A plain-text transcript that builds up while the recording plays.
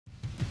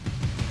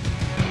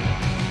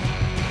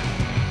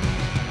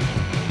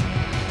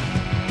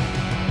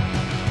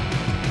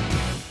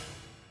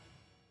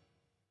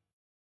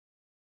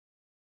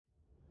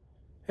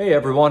Hey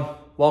everyone,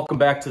 welcome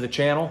back to the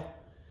channel.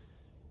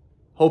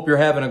 Hope you're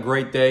having a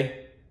great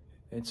day.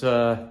 It's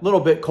a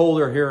little bit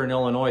colder here in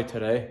Illinois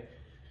today.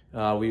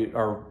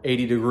 Our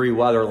 80-degree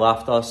weather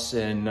left us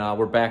and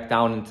we're back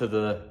down into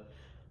the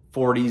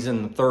 40s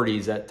and the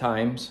 30s at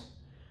times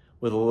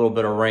with a little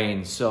bit of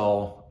rain.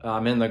 So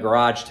I'm in the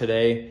garage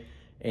today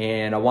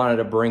and I wanted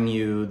to bring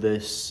you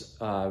this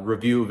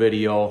review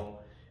video,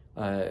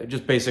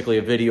 just basically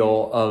a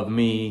video of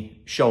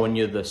me showing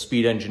you the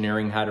speed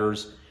engineering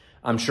headers.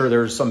 I'm sure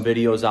there's some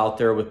videos out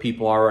there with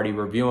people already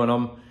reviewing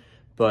them,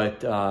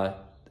 but I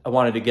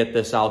wanted to get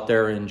this out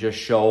there and just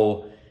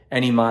show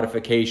any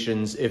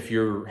modifications if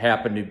you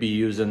happen to be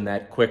using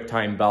that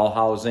QuickTime bell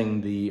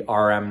housing, the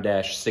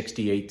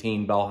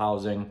RM-6018 bell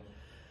housing,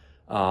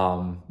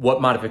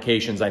 what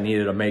modifications I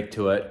needed to make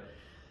to it.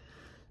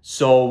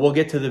 So we'll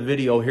get to the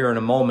video here in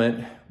a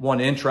moment.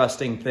 One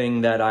interesting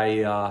thing that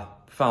I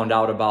found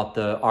out about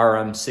the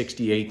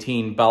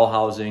RM-6018 bell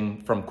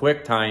housing from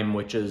QuickTime,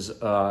 which is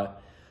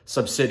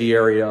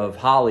subsidiary of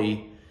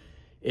Holley,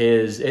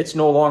 is it's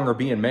no longer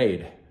being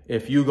made.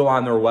 If you go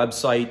on their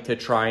website to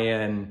try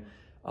and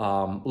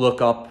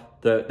look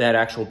up that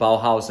actual bell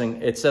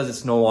housing, it says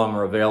it's no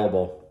longer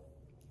available.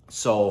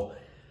 So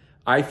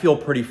I feel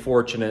pretty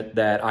fortunate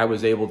that I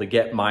was able to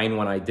get mine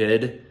when I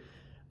did.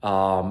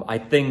 I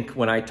think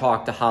when I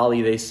talked to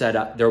Holley, they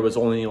said there was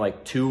only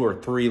like 2 or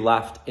 3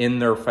 left in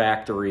their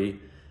factory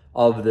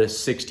of this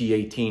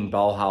 6018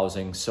 bell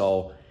housing.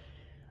 So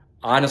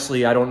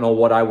honestly, I don't know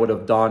what I would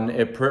have done.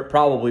 It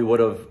probably would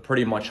have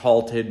pretty much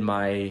halted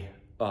my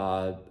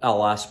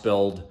LS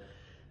build,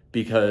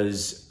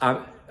 because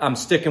I'm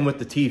sticking with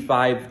the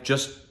T5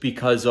 just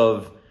because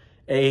of,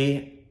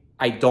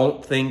 I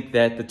don't think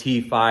that the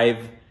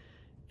T5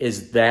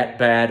 is that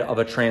bad of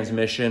a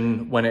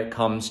transmission when it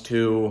comes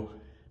to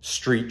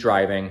street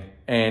driving,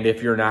 and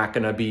if you're not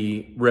going to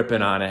be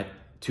ripping on it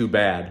too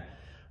bad.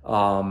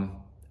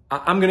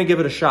 I'm going to give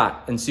it a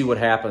shot and see what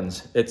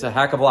happens. It's a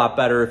heck of a lot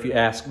better, if you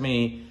ask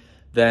me,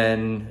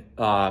 than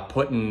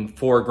putting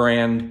 $4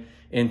 grand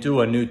into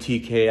a new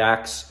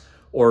TKX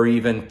or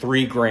even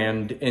 $3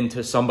 grand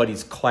into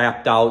somebody's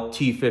clapped out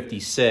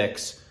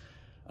T56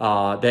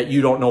 that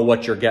you don't know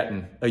what you're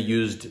getting, a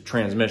used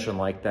transmission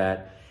like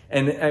that.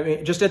 And I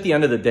mean, just at the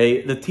end of the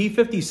day, the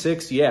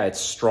T56, yeah, it's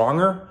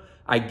stronger.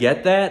 I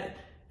get that.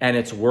 And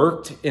it's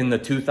worked in the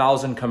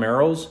 2000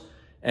 Camaros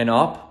and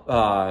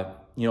up.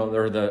 You know,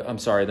 they're the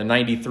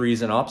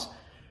 93s and ups,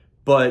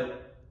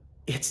 but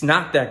it's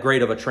not that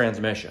great of a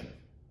transmission.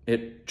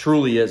 It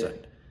truly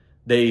isn't.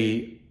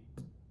 They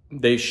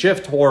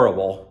shift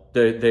horrible.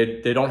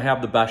 They don't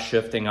have the best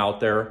shifting out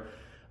there.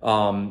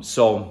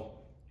 So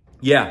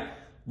yeah,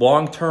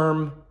 long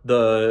term,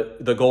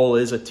 the goal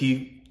is the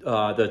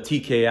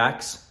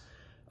TKX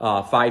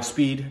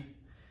 5-speed,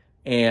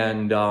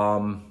 and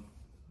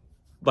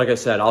like I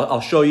said,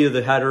 I'll show you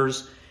the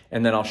headers.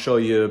 And then I'll show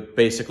you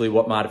basically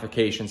what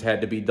modifications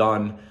had to be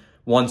done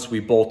once we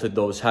bolted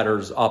those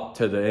headers up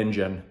to the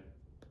engine.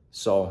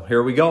 So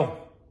here we go.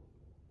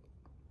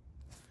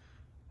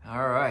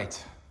 All right,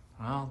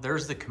 well,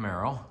 there's the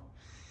Camaro.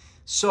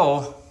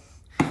 So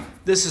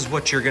this is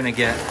what you're gonna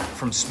get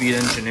from Speed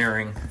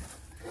Engineering.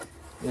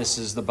 This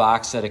is the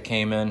box that it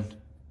came in.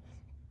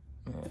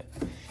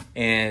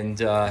 And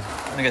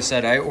like I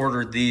said, I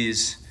ordered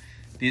these.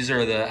 These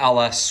are the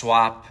LS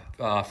swap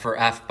for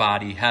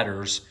F-body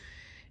headers.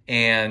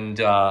 And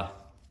I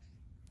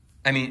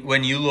mean,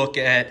 when you look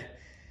at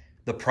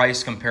the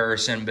price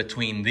comparison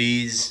between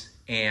these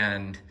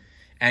and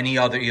any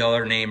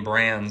other name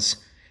brands,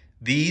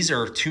 these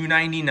are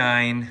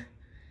 $299,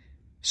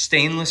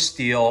 stainless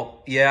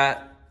steel,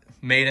 yeah,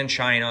 made in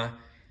China,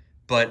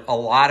 but a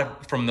lot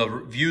of, from the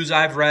reviews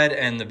I've read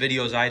and the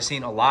videos I've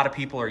seen, a lot of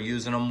people are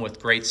using them with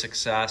great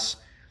success.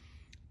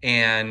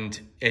 And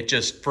it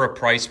just, for a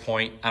price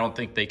point, I don't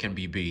think they can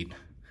be beat.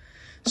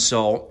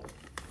 So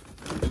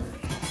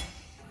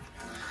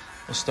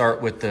we'll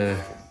start with the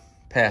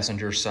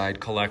passenger side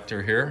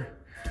collector here.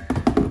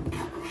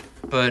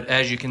 But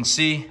as you can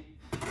see,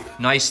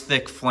 nice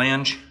thick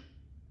flange,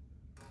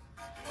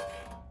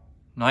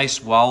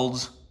 nice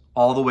welds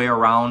all the way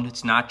around.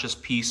 It's not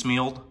just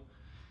piecemealed.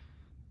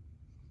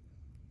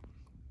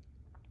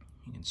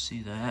 You can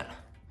see that.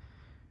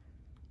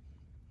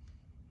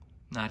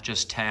 Not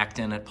just tacked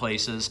in at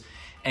places.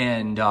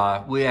 And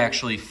we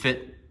actually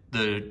fit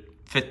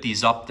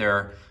these up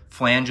there.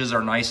 Flanges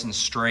are nice and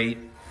straight.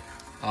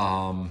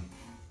 And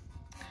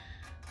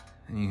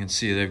you can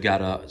see they've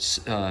got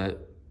a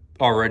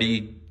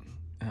already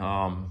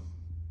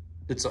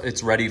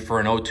it's ready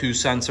for an O2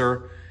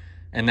 sensor,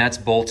 and that's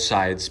both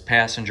sides,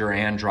 passenger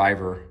and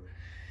driver.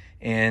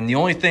 And the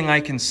only thing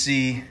I can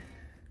see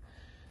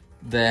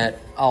that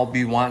I'll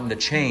be wanting to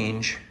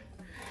change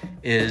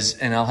is,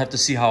 and I'll have to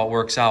see how it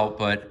works out,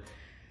 but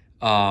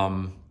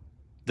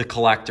the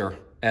collector,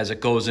 as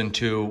it goes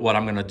into what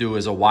I'm going to do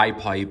is a Y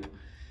pipe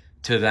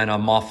to then a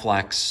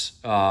Mufflex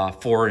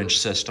 4-inch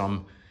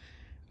system.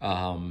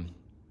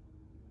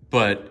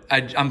 But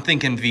I'm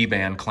thinking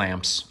V-band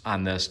clamps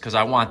on this because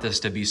I want this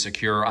to be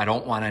secure. I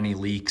don't want any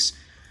leaks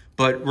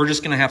But we're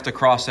just gonna have to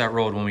cross that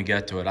road when we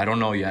get to it. I don't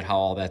know yet how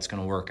all that's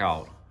gonna work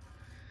out.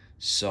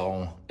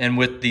 So, and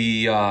with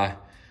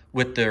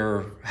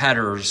their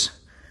headers,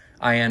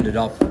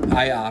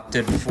 I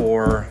opted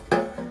for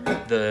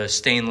the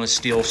stainless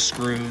steel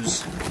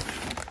screws.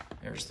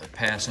 There's the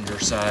passenger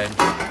side.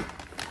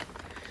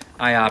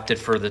 I opted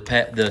for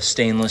the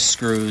stainless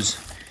screws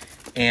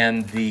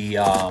and the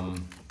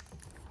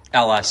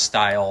LS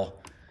style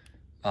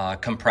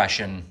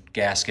compression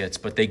gaskets,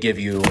 but they give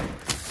you,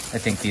 I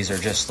think these are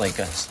just like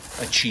a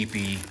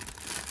cheapy,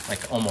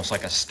 like almost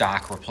like a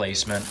stock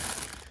replacement.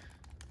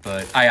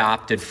 But I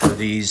opted for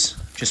these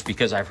just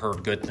because I've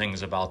heard good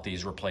things about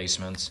these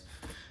replacements.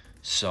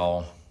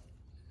 So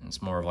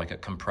it's more of like a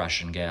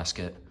compression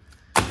gasket.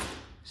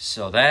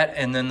 So that,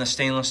 and then the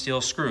stainless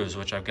steel screws,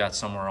 which I've got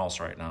somewhere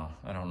else right now.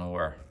 I don't know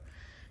where.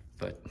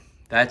 But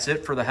that's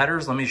it for the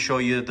headers. Let me show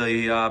you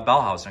the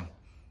bell housing.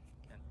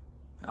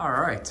 All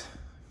right.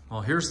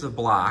 Well, here's the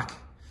block.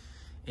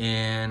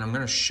 And I'm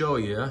going to show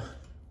you.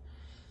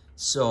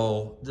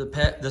 So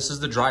this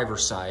is the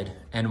driver's side.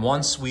 And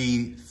once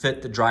we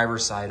fit the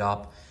driver's side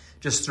up,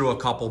 just threw a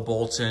couple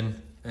bolts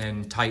in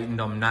and tightened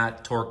them,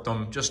 not torqued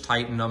them, just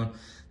tightened them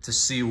to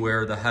see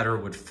where the header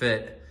would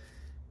fit.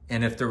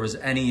 And if there was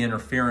any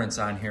interference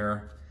on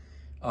here,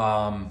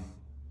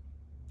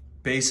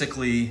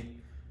 basically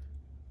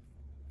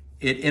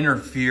it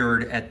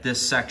interfered at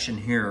this section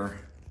here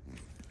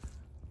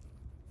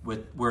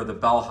with where the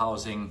bell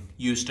housing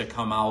used to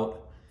come out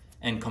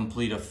and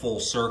complete a full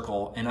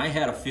circle. And I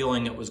had a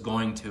feeling it was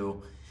going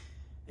to.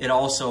 It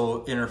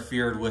also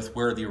interfered with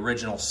where the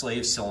original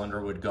slave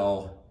cylinder would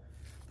go.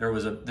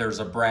 There's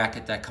a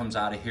bracket that comes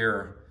out of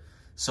here.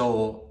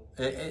 So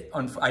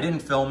I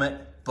didn't film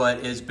it,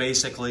 but it's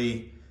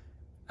basically,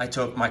 I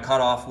took my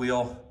cutoff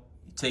wheel,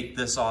 take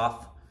this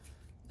off,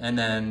 and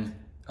then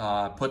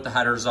put the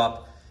headers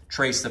up,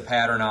 trace the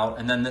pattern out,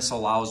 and then this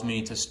allows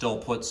me to still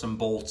put some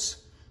bolts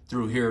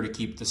through here to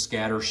keep the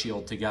scatter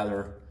shield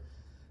together.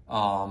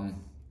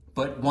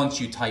 But once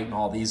you tighten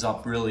all these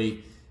up,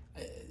 really,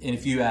 and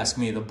if you ask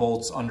me, the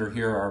bolts under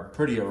here are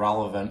pretty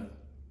irrelevant.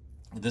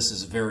 This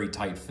is a very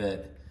tight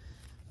fit.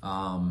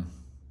 But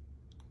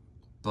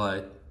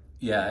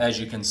yeah, as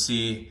you can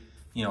see,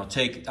 you know,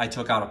 I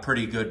took out a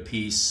pretty good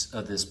piece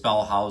of this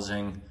bell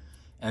housing,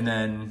 and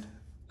then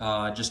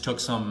just took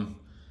some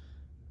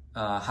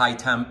high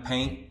temp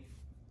paint,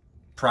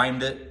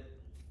 primed it,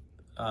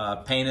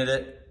 painted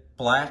it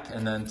black,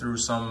 and then threw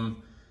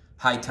some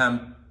high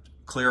temp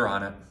clear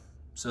on it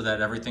so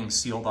that everything's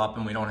sealed up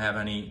and we don't have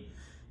any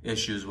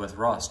issues with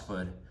rust.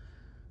 But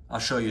I'll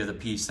show you the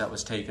piece that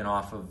was taken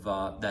off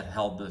of that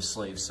held the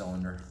slave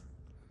cylinder.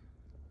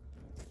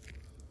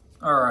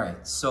 All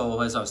right,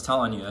 so as I was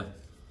telling you,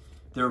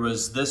 there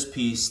was this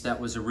piece that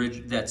was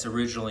that's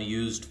originally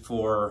used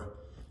for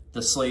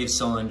the slave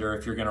cylinder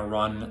if you're gonna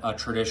run a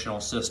traditional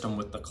system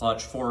with the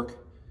clutch fork.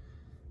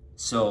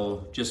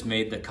 So just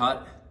made the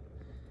cut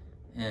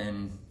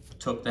and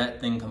took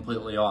that thing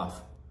completely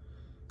off,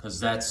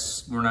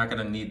 because we're not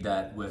gonna need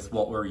that with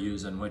what we're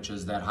using, which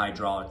is that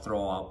hydraulic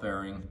throwout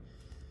bearing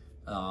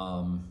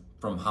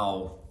from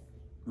Howe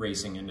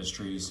Racing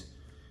Industries,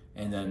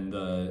 and then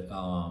the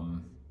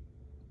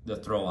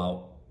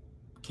throwout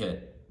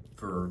kit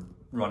for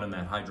running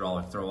that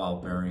hydraulic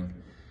throwout bearing.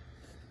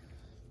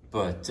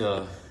 But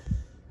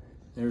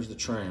there's the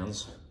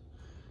trans.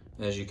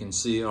 As you can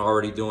see, I'm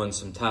already doing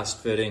some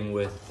test fitting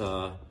with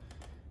the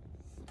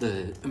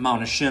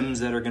amount of shims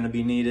that are going to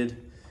be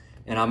needed,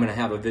 and I'm going to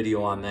have a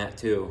video on that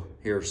too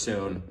here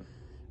soon,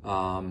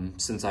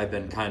 since I've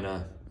been kind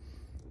of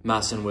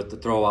messing with the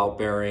throwout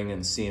bearing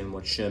and seeing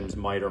what shims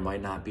might or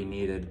might not be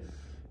needed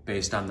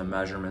based on the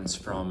measurements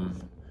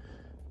from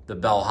the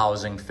bell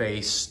housing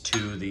face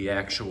to the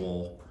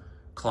actual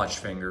clutch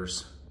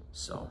fingers.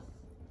 So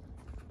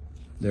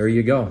there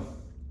you go.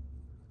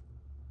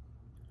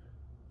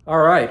 All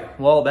right,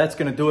 well, that's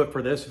gonna do it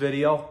for this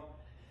video.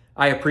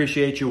 I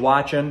appreciate you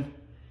watching.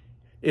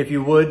 If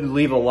you would,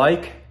 leave a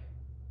like,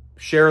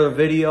 share the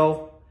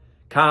video,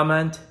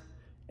 comment,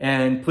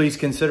 and please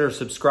consider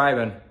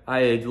subscribing.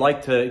 I'd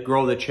like to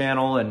grow the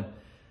channel and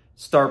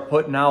start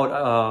putting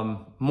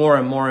out more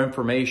and more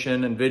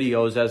information and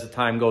videos as the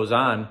time goes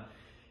on.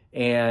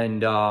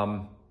 And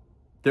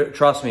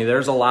trust me,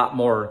 there's a lot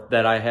more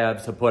that I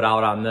have to put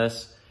out on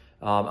this.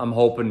 I'm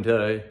hoping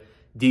to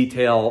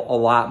detail a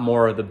lot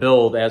more of the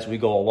build as we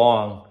go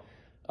along.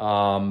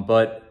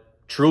 But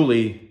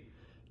truly,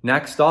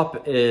 next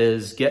up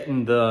is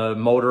getting the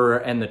motor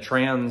and the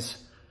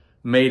trans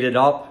mated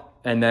up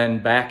and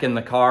then back in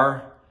the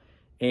car.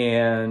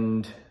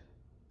 And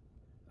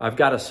I've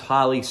got a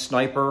Holley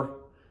Sniper,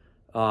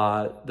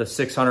 the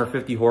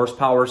 650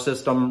 horsepower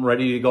system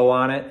ready to go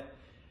on it.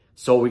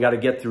 So we got to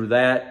get through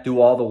that,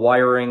 do all the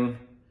wiring,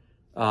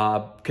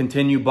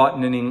 continue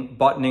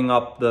buttoning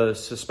up the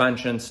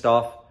suspension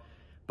stuff.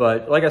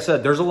 But like I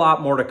said, there's a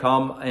lot more to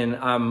come, and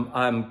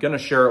I'm going to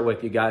share it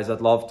with you guys.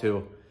 I'd love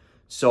to.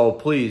 So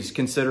please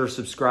consider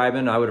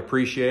subscribing. I would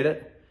appreciate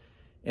it.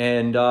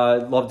 And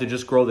I'd love to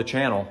just grow the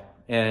channel.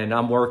 And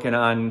I'm working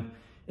on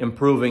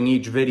improving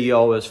each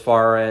video as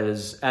far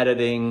as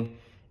editing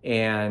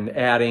and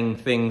adding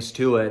things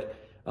to it.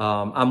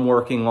 I'm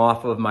working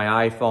off of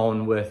my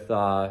iPhone with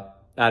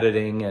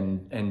editing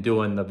and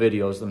doing the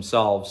videos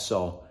themselves.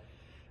 So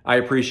I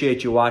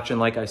appreciate you watching,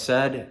 like I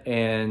said,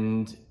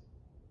 and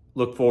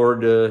look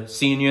forward to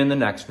seeing you in the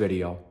next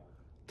video.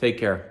 Take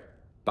care.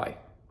 Bye.